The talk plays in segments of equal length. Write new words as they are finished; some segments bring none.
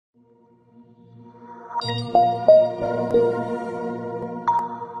There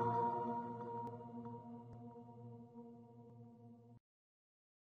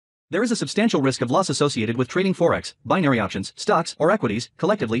is a substantial risk of loss associated with trading forex, binary options, stocks, or equities,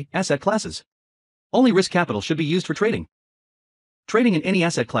 collectively, asset classes. Only risk capital should be used for trading. Trading in any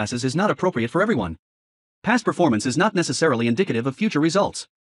asset classes is not appropriate for everyone. Past performance is not necessarily indicative of future results.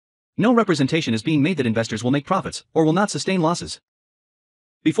 No representation is being made that investors will make profits or will not sustain losses.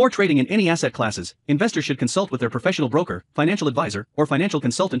 Before trading in any asset classes, investors should consult with their professional broker, financial advisor, or financial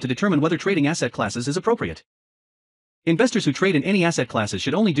consultant to determine whether trading asset classes is appropriate. Investors who trade in any asset classes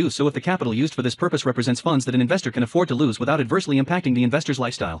should only do so if the capital used for this purpose represents funds that an investor can afford to lose without adversely impacting the investor's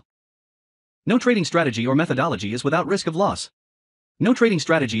lifestyle. No trading strategy or methodology is without risk of loss. No trading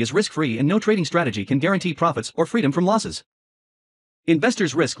strategy is risk-free, and no trading strategy can guarantee profits or freedom from losses.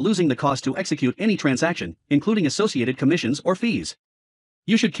 Investors risk losing the cost to execute any transaction, including associated commissions or fees.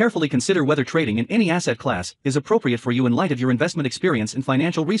 You should carefully consider whether trading in any asset class is appropriate for you in light of your investment experience and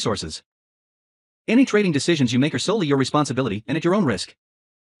financial resources. Any trading decisions you make are solely your responsibility and at your own risk.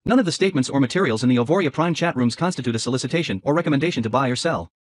 None of the statements or materials in the Auvoria Prime chat rooms constitute a solicitation or recommendation to buy or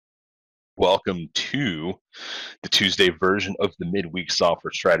sell. Welcome to the Tuesday version of the Midweek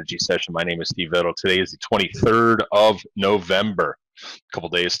Software Strategy Session. My name is Steve Vettel. Today is the 23rd of November. A couple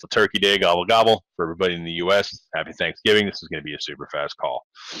days till Turkey Day, gobble gobble. For everybody in the U.S., happy Thanksgiving. This is going to be a super fast call.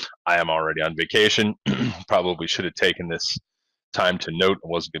 I am already on vacation. Probably should have taken this time to note I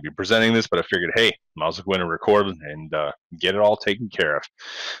wasn't going to be presenting this, but I figured, hey, might as well go in and record and get it all taken care of.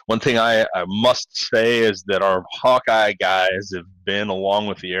 One thing I must say is that our Hawkeye guys have been, along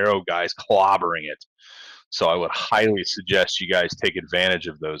with the Arrow guys, clobbering it. So I would highly suggest you guys take advantage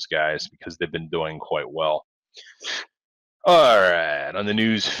of those guys because they've been doing quite well. All right, on the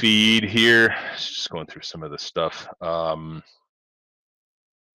news feed here, just going through some of the stuff.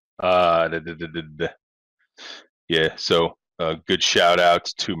 Yeah, so good shout out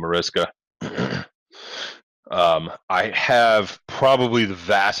to Mariska. I have probably the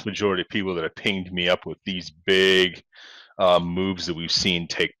vast majority of people that have pinged me up with these big moves that we've seen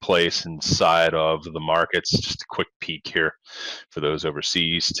take place inside of the markets. Just a quick peek here for those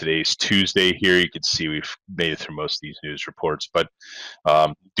overseas. Today's Tuesday here. You can see we've made it through most of these news reports, but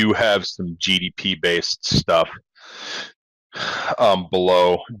do have some GDP-based stuff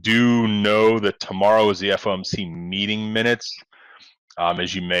below. Do know that tomorrow is the FOMC meeting minutes.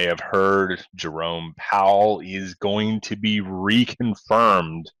 As you may have heard, Jerome Powell is going to be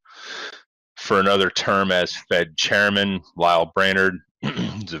reconfirmed for another term as Fed chairman. Lyle Brainerd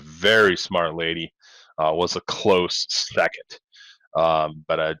is a very smart lady, was a close second.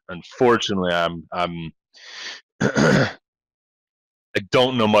 But unfortunately, I'm I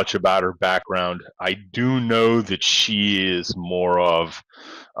don't know much about her background. I do know that she is more of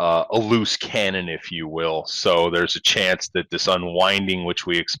a loose cannon, if you will. So there's a chance that this unwinding, which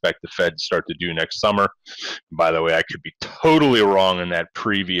we expect the Fed to start to do next summer. By the way, I could be totally wrong in that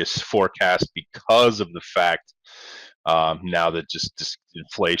previous forecast because of the fact now that just this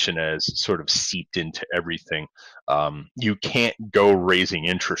inflation has sort of seeped into everything. You can't go raising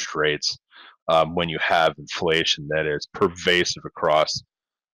interest rates when you have inflation that is pervasive across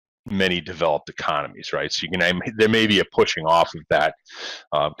many developed economies, right? So there may be a pushing off of that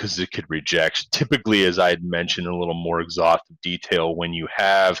because it could reject. Typically, as I had mentioned in a little more exhaustive detail, when you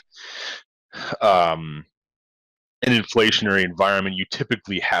have an inflationary environment, you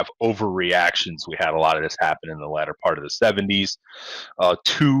typically have overreactions. We had a lot of this happen in the latter part of the 70s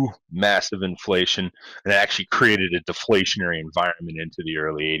to massive inflation, and it actually created a deflationary environment into the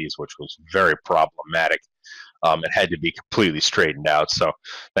early 80s, which was very problematic. It had to be completely straightened out. So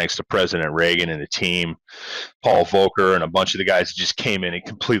thanks to President Reagan and the team, Paul Volcker and a bunch of the guys just came in and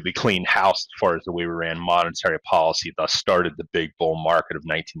completely cleaned house as far as the way we ran monetary policy, thus started the big bull market of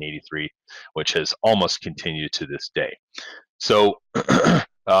 1983, which has almost continued to this day. So,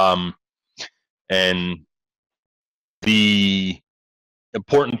 and the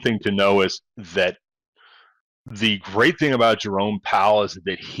important thing to know is that the great thing about Jerome Powell is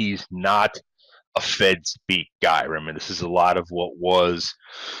that he's not a Fed speak guy. Remember, this is a lot of what was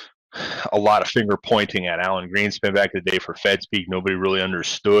a lot of finger pointing at Alan Greenspan back in the day for Fed speak. Nobody really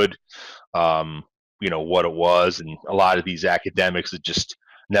understood, what it was, and a lot of these academics that just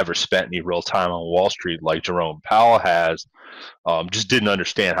never spent any real time on Wall Street, like Jerome Powell has, just didn't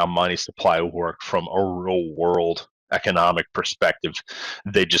understand how money supply worked from a real world economic perspective.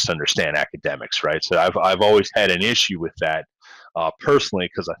 They just understand academics, right? So I've always had an issue with that. Personally,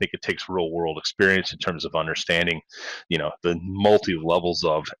 because I think it takes real world experience in terms of understanding, the multi levels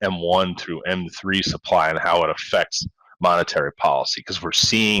of M1 through M3 supply and how it affects monetary policy, because we're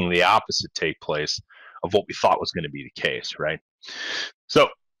seeing the opposite take place of what we thought was going to be the case, right? So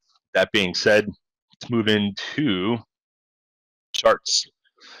that being said, let's move into charts.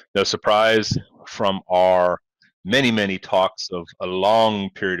 No surprise from our many talks of a long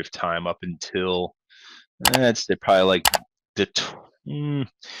period of time up until I'd say probably like the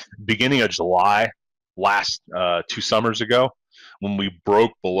beginning of July, last 2 summers ago, when we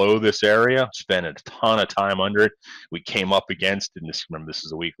broke below this area, spent a ton of time under it. We came up against, and remember, this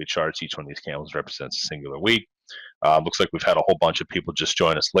is a weekly chart. Each one of these candles represents a singular week. Looks like we've had a whole bunch of people just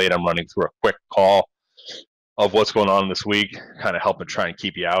join us late. I'm running through a quick call of what's going on this week, kind of helping try and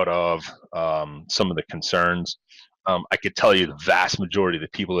keep you out of some of the concerns. I could tell you the vast majority of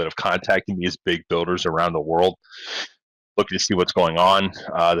the people that have contacted me as big builders around the world looking to see what's going on.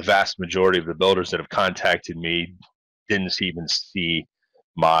 The vast majority of the builders that have contacted me didn't even see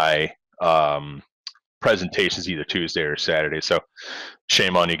my presentations either Tuesday or Saturday. So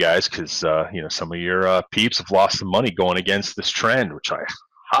shame on you guys, because some of your peeps have lost some money going against this trend, which I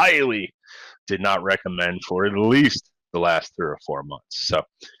highly did not recommend for at least the last 3 or 4 months. So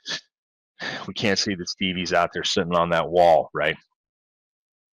we can't see that Stevie's out there sitting on that wall, right?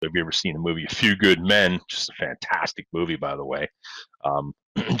 Have you ever seen the movie A Few Good Men? Just a fantastic movie, by the way.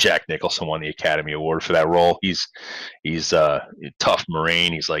 Jack Nicholson won the Academy Award for that role. He's a tough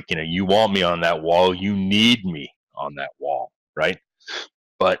Marine. He's like, you want me on that wall, you need me on that wall, right?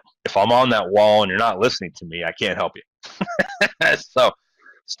 But if I'm on that wall and you're not listening to me, I can't help you. So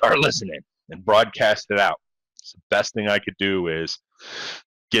start listening and broadcast it out. So the best thing I could do is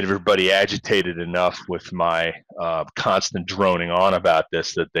get everybody agitated enough with my constant droning on about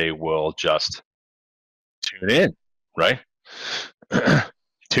this that they will just tune in, right?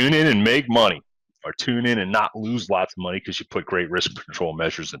 Tune in and make money, or tune in and not lose lots of money because you put great risk control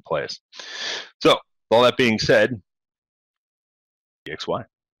measures in place. So, all that being said, XY.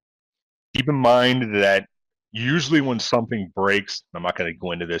 Keep in mind that usually when something breaks, I'm not going to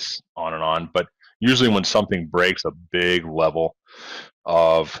go into this on and on, but usually when something breaks a big level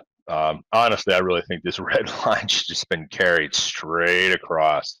of, honestly, I really think this red line should just been carried straight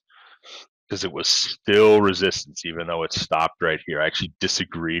across, because it was still resistance, even though it stopped right here. I actually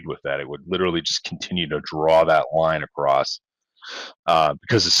disagreed with that. It would literally just continue to draw that line across,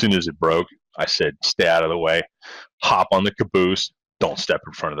 because as soon as it broke, I said, stay out of the way, hop on the caboose, don't step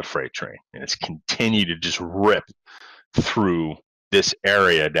in front of the freight train. And it's continued to just rip through this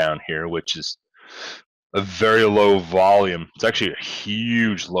area down here, which is a very low volume. It's actually a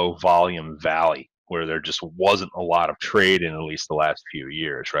huge low volume valley where there just wasn't a lot of trade in at least the last few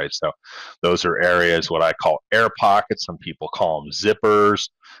years, right? So those are areas, what I call air pockets. Some people call them zippers,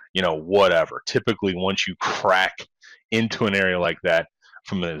 whatever. Typically, once you crack into an area like that,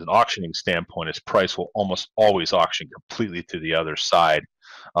 from an auctioning standpoint, its price will almost always auction completely to the other side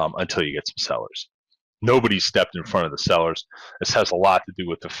until you get some sellers. Nobody stepped in front of the sellers. This has a lot to do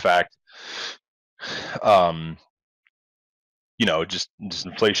with the fact just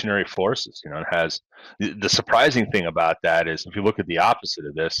inflationary forces. It has, the surprising thing about that is, if you look at the opposite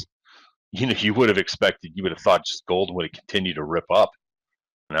of this, you would have thought just gold would have continued to rip up,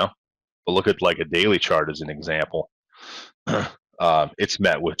 but look at like a daily chart as an example. It's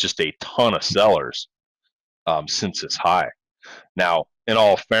met with just a ton of sellers since its high. Now, in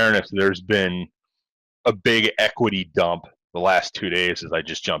all fairness, there's been a big equity dump the last 2 days. As I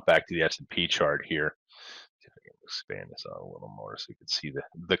just jump back to the S&P chart here, see if I can expand this out a little more so you can see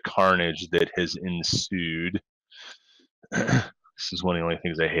the carnage that has ensued. This is one of the only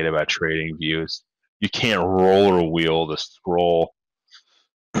things I hate about trading views. You can't roller wheel the scroll.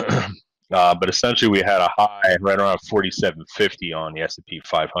 But essentially, we had a high right around 47.50 on the S&P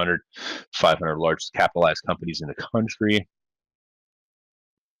 500 largest capitalized companies in the country.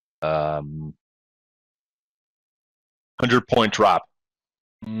 100-point drop.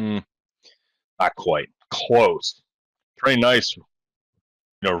 Not quite. Close. Very nice.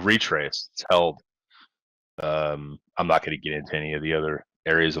 Retrace. It's held. I'm not going to get into any of the other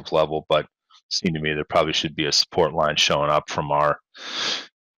areas of level, but it seemed to me there probably should be a support line showing up from our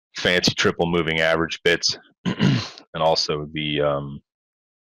fancy triple moving average bits and also the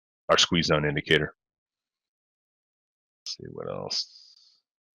our squeeze zone indicator. Let's see what else.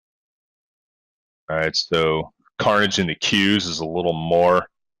 All right, so carnage in the Qs is a little more.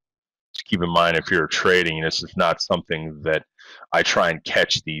 Just keep in mind, if you're trading, this is not something that I try and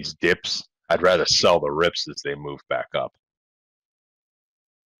catch these dips. I'd rather sell the rips as they move back up.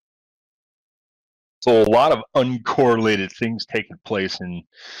 So a lot of uncorrelated things taking place in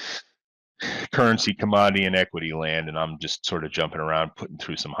currency, commodity, and equity land, and I'm just sort of jumping around, putting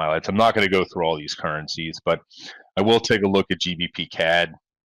through some highlights. I'm not going to go through all these currencies, but I will take a look at GBP CAD.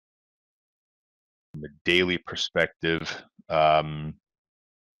 from a daily perspective, the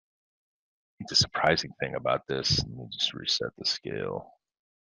surprising thing about this, let me just reset the scale.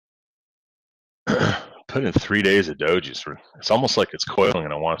 Put in 3 days of dojis. It's almost like it's coiling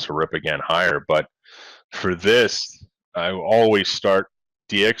and it wants to rip again higher. But for this, I always start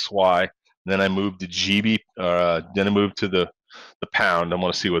DXY, then I move to GB, then I move to the pound. I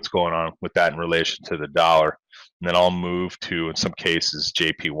want to see what's going on with that in relation to the dollar. And then I'll move to, in some cases,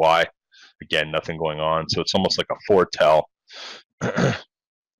 JPY. Again, nothing going on. So it's almost like a foretell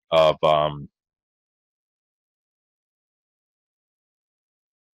of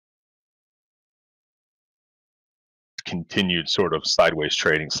continued sort of sideways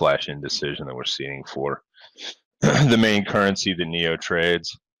trading / indecision that we're seeing for the main currency that Neo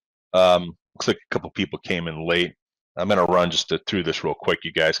trades. Looks like a couple people came in late. I'm gonna run just through this real quick,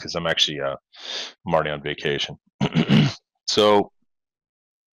 you guys, because I'm actually I'm already on vacation. So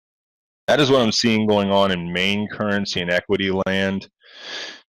that is what I'm seeing going on in main currency and equity land.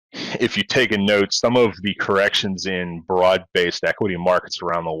 If you take a note, some of the corrections in broad-based equity markets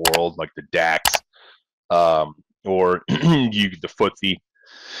around the world, like the DAX or the FTSE,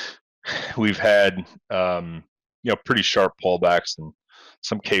 we've had pretty sharp pullbacks. In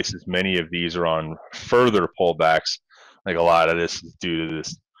some cases, many of these are on further pullbacks. Like a lot of this is due to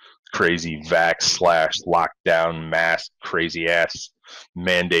this crazy vax / lockdown mass crazy ass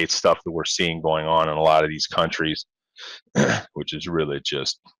mandate stuff that we're seeing going on in a lot of these countries, which has really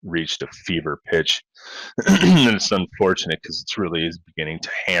just reached a fever pitch. And it's unfortunate because it's really is beginning to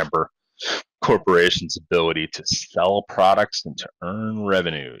hamper corporations' ability to sell products and to earn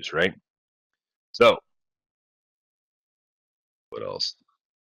revenues, right? So what else?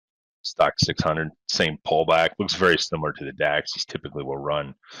 Stock 600, same pullback. Looks very similar to the DAX. These typically will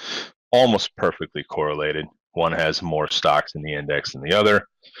run almost perfectly correlated. One has more stocks in the index than the other.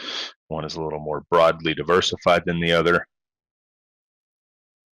 One is a little more broadly diversified than the other.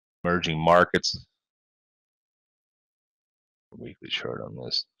 Emerging markets. Weekly chart on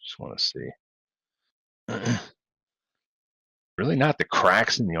this. Just want to see. Really not the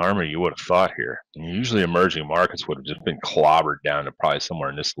cracks in the armor you would have thought here. And usually emerging markets would have just been clobbered down to probably somewhere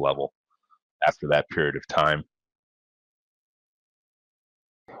in this level after that period of time.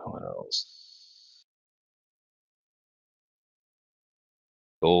 What else?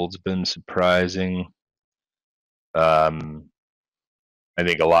 Gold's been surprising. I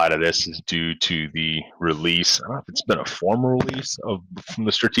think a lot of this is due to the release. I don't know if it's been a formal release from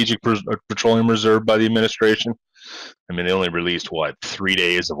the Strategic Petroleum Reserve by the administration. I mean, they only released, 3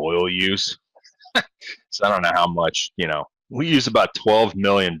 days of oil use? So I don't know how much, we use about 12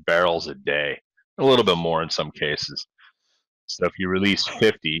 million barrels a day, a little bit more in some cases. So if you release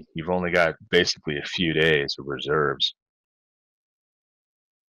 50, you've only got basically a few days of reserves.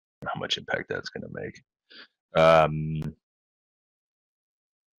 How much impact that's going to make.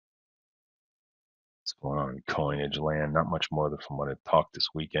 What's going on in coinage land? Not much more from what I talked this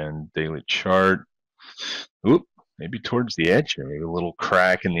weekend. Daily chart. Oop, maybe towards the edge here. Maybe a little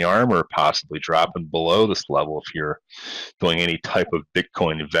crack in the armor, possibly dropping below this level if you're doing any type of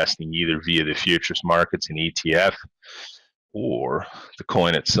Bitcoin investing, either via the futures markets and ETF or the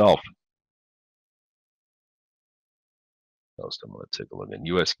coin itself. First, I'm going to take a look at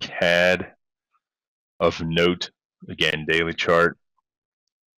US CAD of note. Again, daily chart.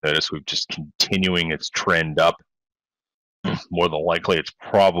 Notice we're just continuing its trend up. More than likely, it's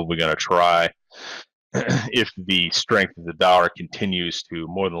probably going to try, if the strength of the dollar continues, to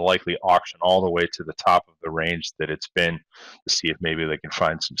more than likely auction all the way to the top of the range that it's been, to see if maybe they can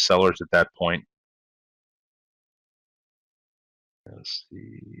find some sellers at that point. Let's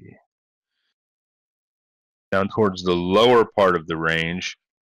see. Down towards the lower part of the range,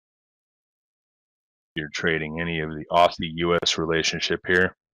 you're trading any of the Aussie-US relationship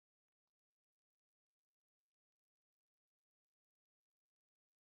here.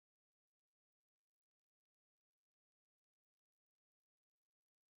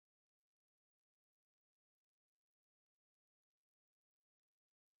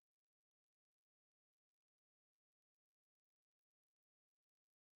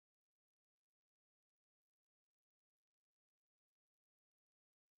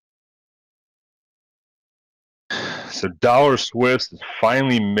 So dollar Swiss has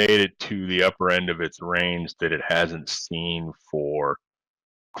finally made it to the upper end of its range that it hasn't seen for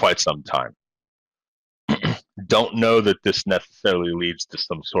quite some time. Don't know that this necessarily leads to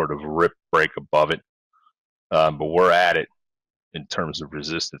some sort of rip break above it, but we're at it in terms of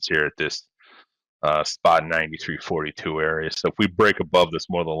resistance here at this spot 93.42 area. So if we break above this,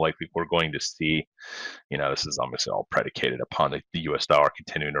 more than likely we're going to see, this is obviously all predicated upon the US dollar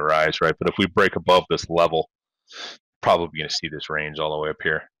continuing to rise, right? But if we break above this level, probably going to see this range all the way up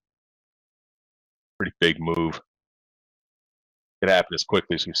here. Pretty big move. It happened as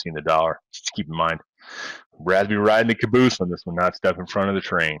quickly as we've seen the dollar. Just keep in mind, rather be riding the caboose on this one, not step in front of the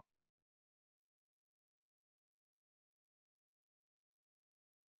train.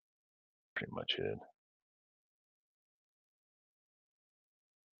 Pretty much it.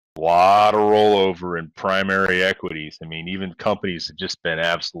 A lot of rollover in primary equities. I mean, even companies have just been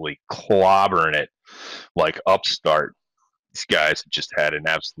absolutely clobbering it, like Upstart. These guys have just had an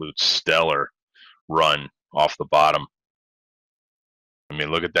absolute stellar run off the bottom. I mean,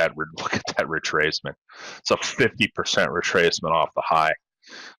 look at that retracement. It's a 50% retracement off the high.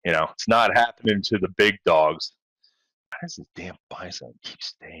 It's not happening to the big dogs. Why does this damn buy zone keep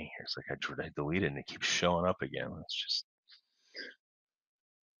staying here? It's like I deleted it and it keeps showing up again. Let's just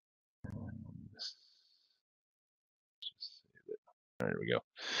save it. There we go.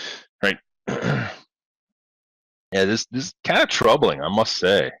 All right. Yeah, this is kind of troubling, I must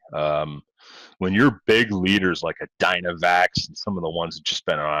say. When you're big leaders like a Dynavax and some of the ones that just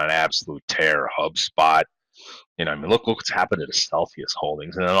been on an absolute tear, HubSpot, look what's happened to the Celsius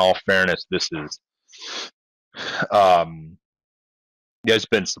holdings. And in all fairness, this is there's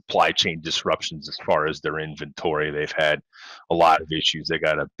been supply chain disruptions as far as their inventory. They've had a lot of issues. They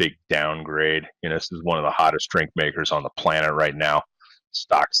got a big downgrade. This is one of the hottest drink makers on the planet right now.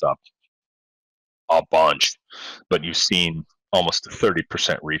 Stock's up a bunch, but you've seen almost a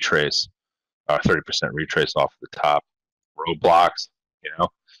 30% retrace, 30% retrace off the top. Roadblocks,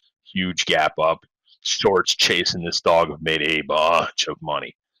 huge gap up. Shorts chasing this dog have made a bunch of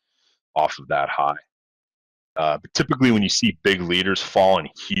money off of that high. But typically when you see big leaders falling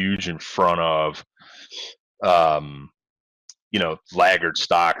huge in front of, laggard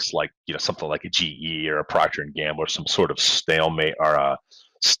stocks like, something like a GE or a Procter & Gamble or some sort of stalemate or a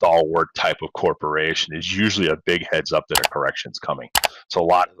stalwart type of corporation, is usually a big heads up that a correction's coming. So a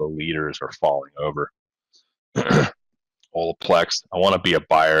lot of the leaders are falling over. Olaplex, I want to be a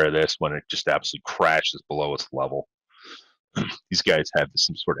buyer of this when it just absolutely crashes below its level. These guys have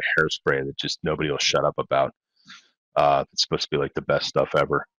some sort of hairspray that just nobody will shut up about. It's supposed to be like the best stuff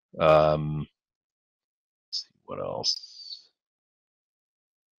ever. Let's see what else.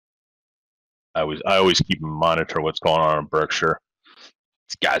 I always keep monitor what's going on in Berkshire.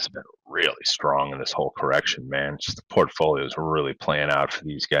 These guys have been really strong in this whole correction, man. Just the portfolios are really playing out for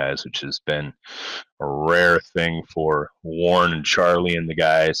these guys, which has been a rare thing for Warren and Charlie and the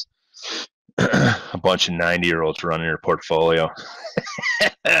guys. A bunch of 90-year-olds running their portfolio.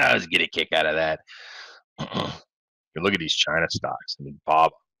 I was getting a kick out of that. You look at these China stocks. I mean,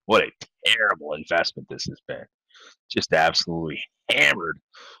 Bob, what a terrible investment this has been. Just absolutely hammered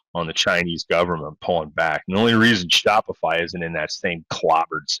on the Chinese government pulling back. And the only reason Shopify isn't in that same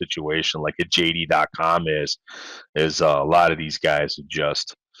clobbered situation like a JD.com is a lot of these guys are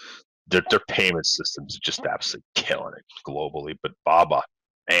just, their payment systems are just absolutely killing it globally. But Baba,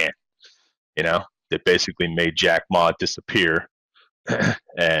 man, they basically made Jack Ma disappear.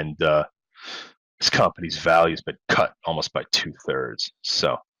 And this company's value has been cut almost by 2/3.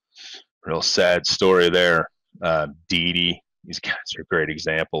 So real sad story there. Didi, these guys are a great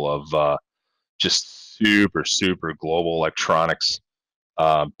example of just super global electronics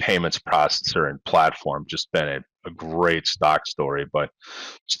payments processor and platform. Just been a great stock story, but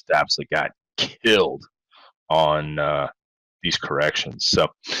just absolutely got killed on these corrections. So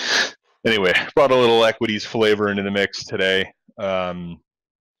anyway, brought a little equities flavor into the mix today.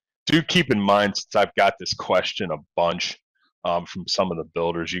 Do keep in mind, since I've got this question a bunch from some of the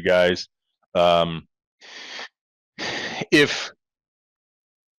builders, you guys, if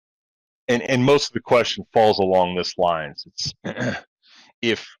and most of the question falls along this lines. It's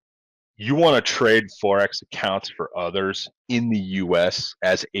if you want to trade Forex accounts for others in the US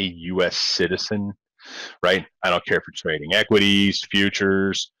as a US citizen, right? I don't care if you're trading equities,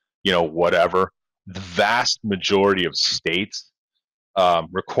 futures, whatever. The vast majority of states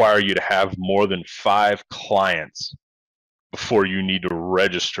require you to have more than 5 clients before you need to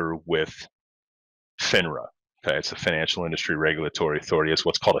register with FINRA. Okay, it's the Financial Industry Regulatory Authority. It's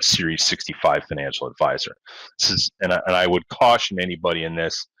what's called a Series 65 financial advisor. This is, and I would caution anybody in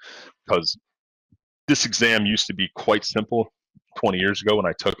this, because this exam used to be quite simple 20 years ago when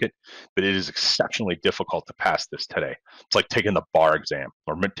I took it, but it is exceptionally difficult to pass this today. It's like taking the bar exam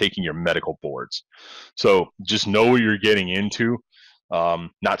or taking your medical boards. So just know what you're getting into.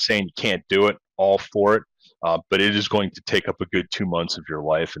 Not saying you can't do it, all for it, but it is going to take up a good 2 months of your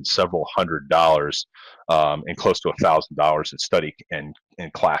life and several $100s, and close to $1,000 in study and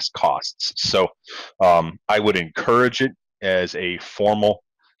class costs. So I would encourage it as a formal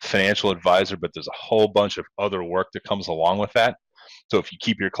financial advisor, but there's a whole bunch of other work that comes along with that. So if you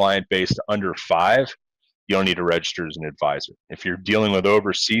keep your client base to under 5, you don't need to register as an advisor. If you're dealing with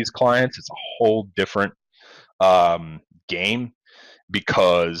overseas clients, it's a whole different game,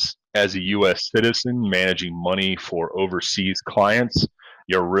 because as a U.S. citizen managing money for overseas clients,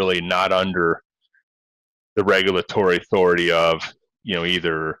 you're really not under the regulatory authority of,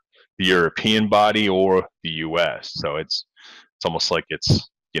 either the European body or the U.S. So it's almost like it's,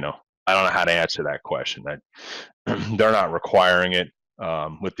 I don't know how to answer that question. They're not requiring it,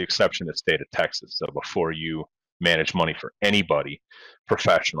 with the exception of the state of Texas. So before you manage money for anybody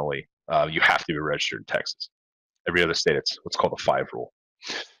professionally, you have to be registered in Texas. Every other state, it's what's called the 5 rule.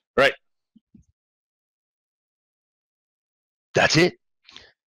 Right. That's it.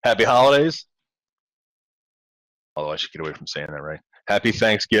 Happy holidays. Although I should get away from saying that, right? Happy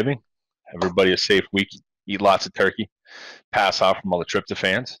Thanksgiving. Everybody a safe week. Eat lots of turkey. Pass off from all the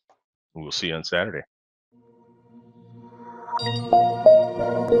tryptophans. We'll see you on Saturday.